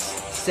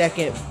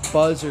last-second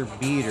buzzer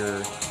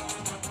beater.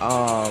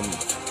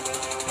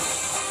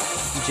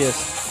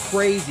 Just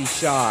crazy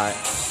shot.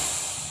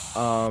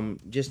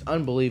 Just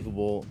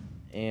unbelievable.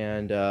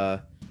 And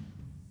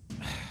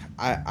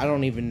I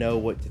don't even know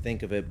what to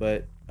think of it,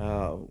 but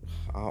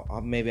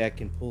maybe I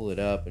can pull it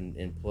up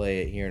and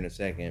play it here in a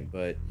second.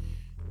 But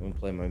I'm gonna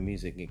play my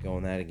music and get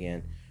going that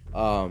again.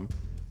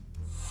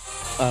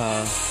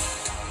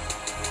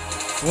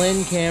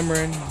 Flynn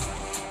Cameron,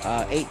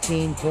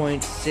 18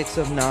 points, 6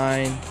 of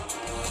 9.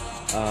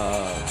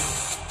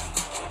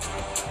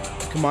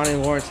 Kamani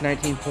Lawrence,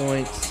 19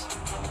 points,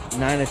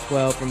 9 of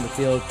 12 from the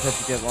field,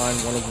 perfect at line,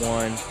 1 of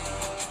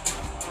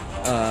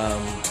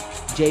 1.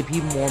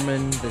 J.P.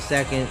 Mormon, the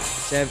second,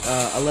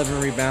 11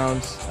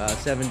 rebounds,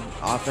 7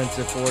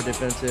 offensive, 4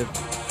 defensive.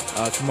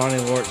 Kamani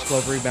Lawrence,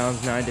 12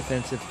 rebounds, 9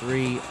 defensive,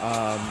 3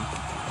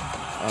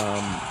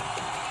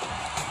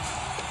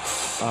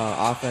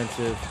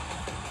 offensive.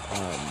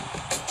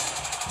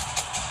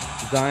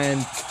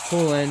 Zion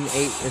Pullen,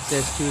 8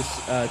 assists,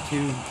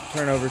 2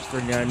 turnovers,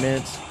 39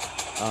 minutes.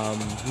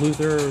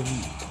 Luther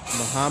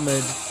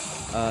Muhammad,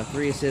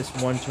 3 assists,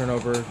 1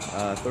 turnover,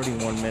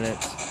 31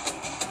 minutes.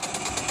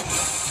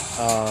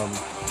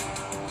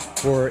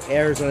 For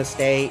Arizona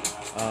State,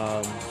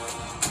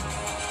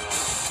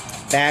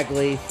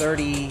 Bagley,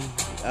 30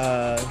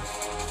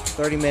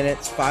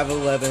 minutes, 5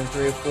 of 11,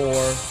 3 of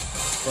 4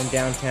 from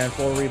downtown,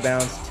 4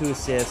 rebounds, 2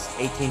 assists,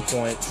 18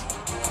 points.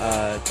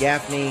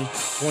 Gaffney,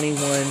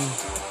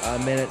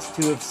 21 minutes,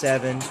 2 of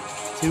 7,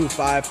 2 of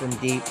 5 from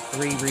deep,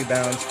 3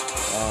 rebounds,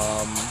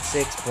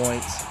 6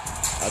 points.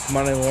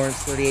 Kamani Lawrence,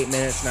 38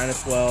 minutes, 9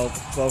 of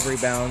 12, 12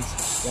 rebounds,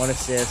 1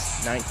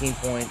 assist, 19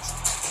 points.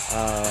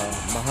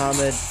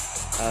 Muhammad,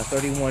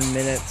 31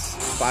 minutes,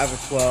 5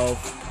 of 12,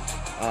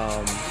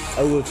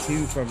 0 of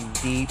 2 from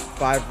deep,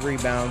 5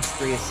 rebounds,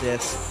 3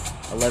 assists,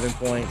 11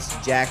 points.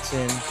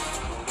 Jackson,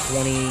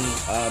 20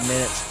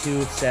 minutes,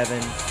 2 of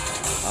 7,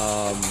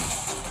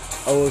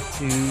 0 of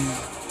 2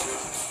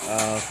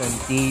 from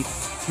deep,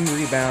 2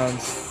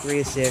 rebounds, 3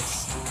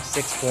 assists,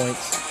 6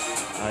 points.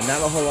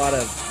 Not a whole lot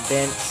of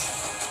bench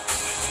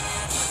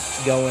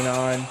going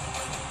on.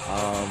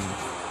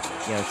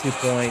 2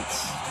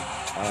 points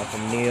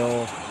from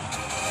Neal.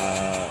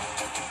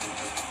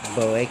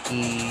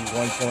 Boeki,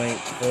 1 point.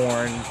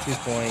 Horn, 2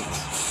 points.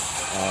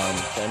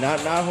 So not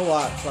a whole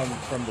lot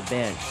from the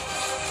bench.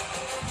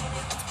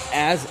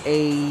 As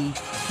a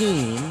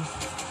team,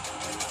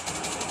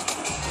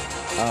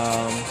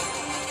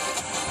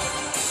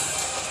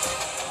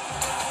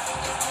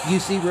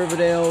 UC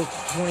Riverdale,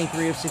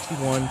 23 of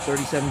 61,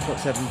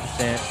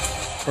 37.7%.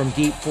 From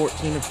deep,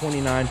 14 of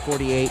 29,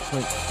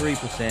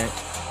 48.3%.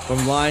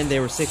 From line,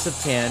 they were 6 of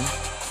 10,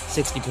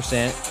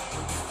 60%.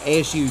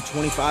 ASU,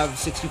 25 of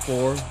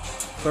 64,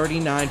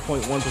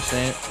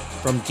 39.1%.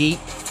 From deep,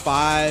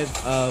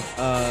 5 of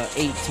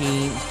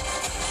 18.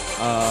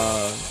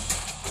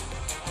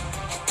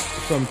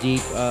 From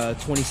deep,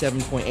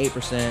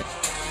 27.8%.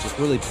 Just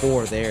really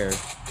poor there.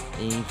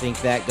 And you think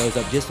that goes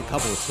up just a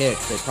couple of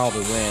ticks, they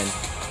probably win.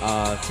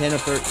 10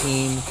 of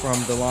 13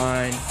 from the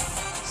line,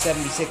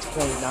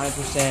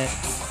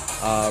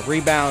 76.9%.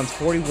 Rebounds,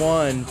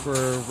 41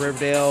 for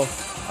Riverdale,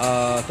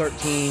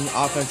 13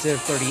 offensive,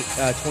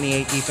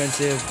 28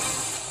 defensive.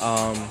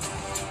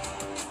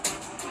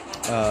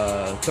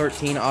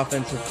 13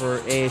 offensive for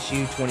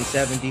ASU,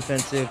 27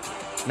 defensive.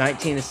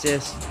 19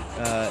 assists,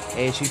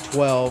 ASU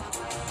 12.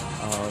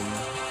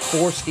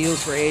 4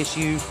 steals for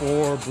ASU,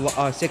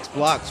 6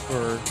 blocks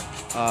for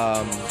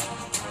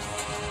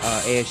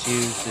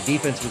ASU. The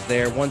defense was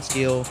there, 1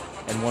 steal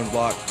and 1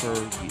 block for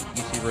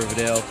UC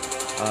Riverdale.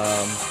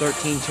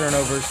 13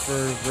 turnovers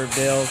for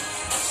Riverdale,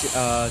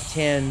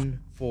 10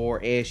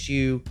 for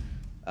ASU,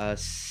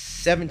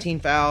 17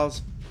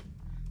 fouls,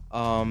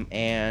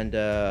 and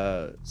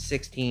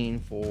 16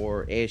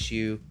 for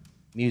ASU.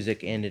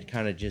 Music ended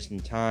kind of just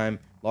in time.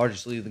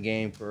 Largest lead of the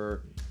game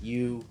for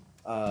UC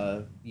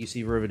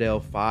Riverdale,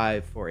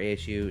 5 for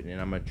ASU, and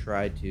I'm going to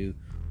try to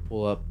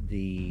pull up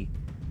the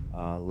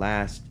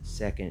last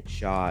second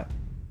shot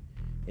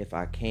if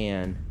I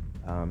can,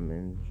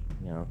 and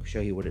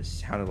show you what it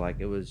sounded like.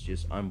 It was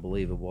just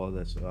unbelievable.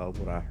 That's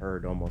what I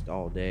heard almost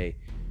all day.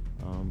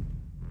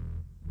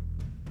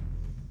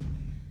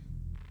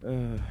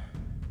 Let's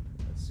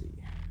see.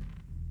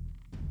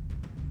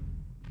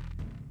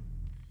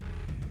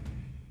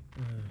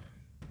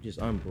 Just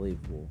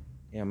unbelievable.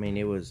 I mean,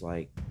 it was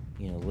like,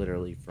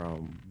 literally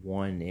from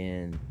one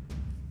end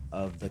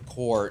of the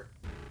court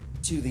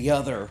to the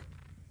other.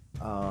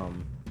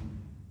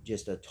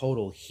 Just a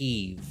total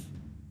heave.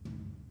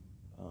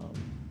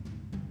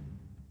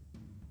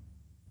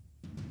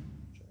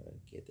 Try to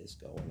get this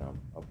going. I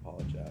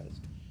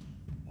apologize.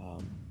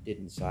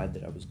 Didn't decide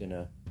that I was going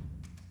to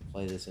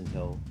play this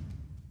until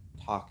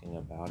talking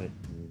about it.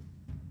 And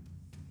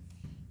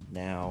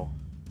now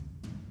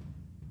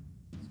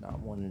it's not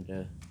wanting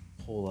to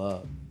pull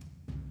up.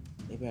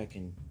 Maybe I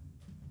can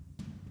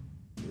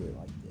do it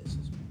like this.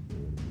 It's a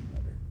little bit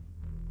better.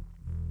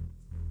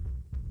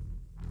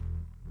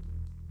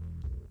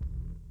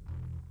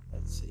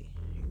 Let's see.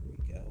 Here we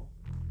go.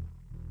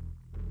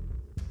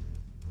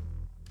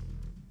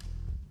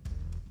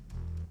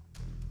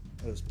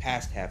 It was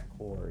past half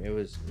court. It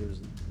was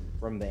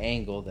from the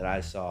angle that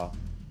I saw.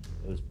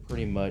 It was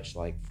pretty much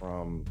like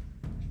from.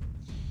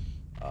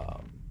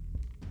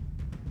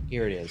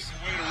 Here it is.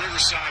 Way to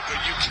Riverside,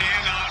 but you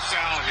cannot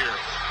foul here.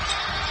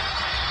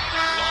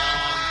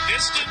 Long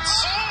distance.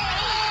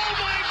 Oh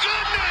my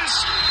goodness!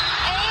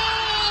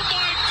 Oh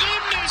my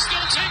goodness!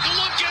 Don't take a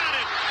look at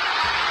it.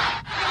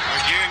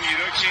 Again,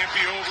 you can't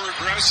be over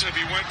aggressive.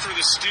 He went for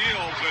the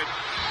steal, but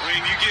I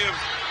mean, you give.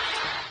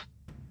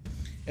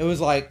 It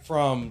was like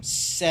from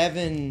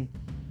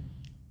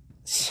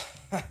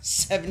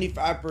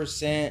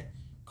 75%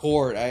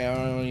 court. I don't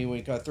know what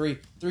you call it.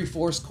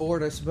 3/4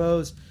 court, I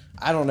suppose.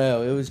 I don't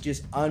know. It was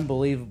just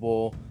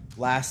unbelievable.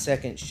 Last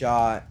second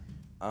shot.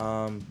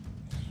 I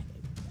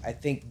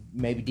think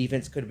maybe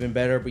defense could have been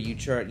better, but you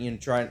try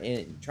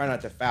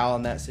not to foul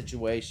in that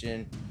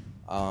situation.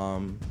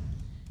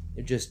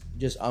 It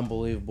just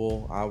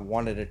unbelievable. I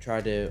wanted to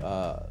try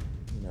to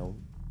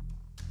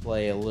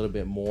play a little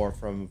bit more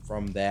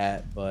from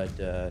that, but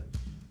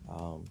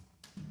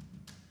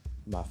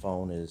my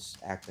phone is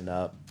acting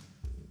up.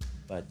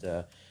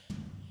 But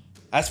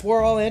that's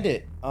where I'll end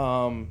it.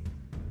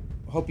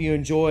 Hope you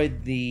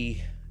enjoyed the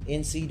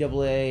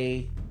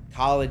NCAA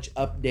college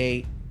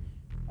update.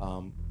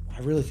 I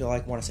really feel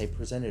like I want to say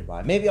presented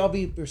by. Maybe I'll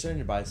be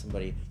presented by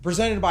somebody.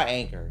 Presented by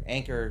Anchor.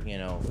 Anchor,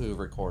 who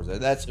records it.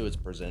 That's who it's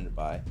presented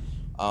by.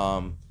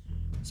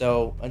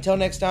 So until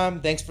next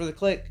time, thanks for the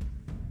click.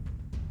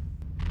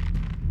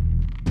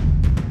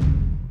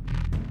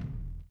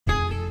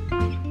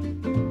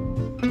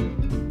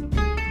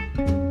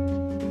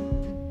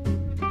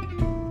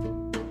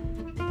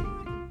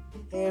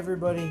 Hey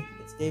everybody,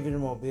 it's David in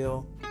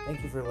Mobile.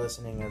 Thank you for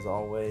listening as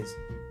always.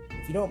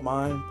 If you don't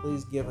mind,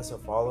 please give us a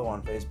follow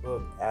on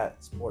Facebook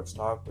at Sports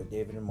Talk with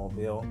David in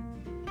Mobile.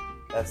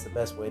 That's the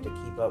best way to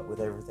keep up with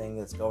everything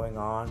that's going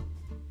on.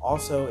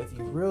 Also, if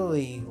you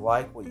really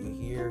like what you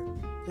hear,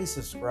 please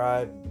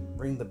subscribe,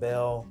 ring the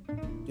bell,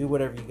 do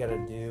whatever you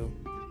gotta do.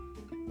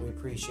 We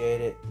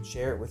appreciate it.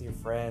 Share it with your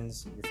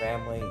friends, your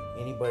family,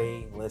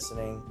 anybody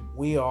listening.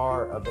 We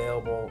are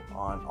available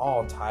on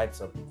all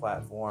types of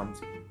platforms: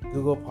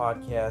 Google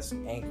Podcasts,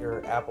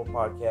 Anchor, Apple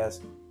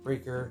Podcasts,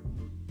 Breaker,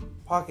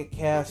 Pocket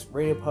Cast,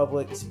 Radio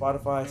Public,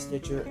 Spotify,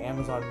 Stitcher,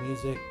 Amazon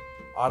Music,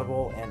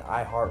 Audible, and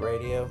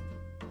iHeartRadio.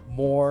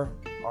 More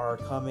are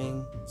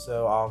coming,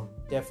 so I'll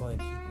definitely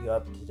keep you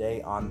up to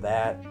date on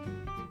that.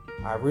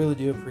 I really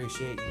do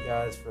appreciate you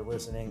guys for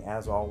listening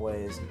as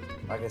always.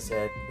 Like I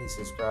said, please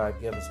subscribe,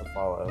 give us a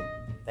follow.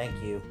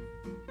 Thank you.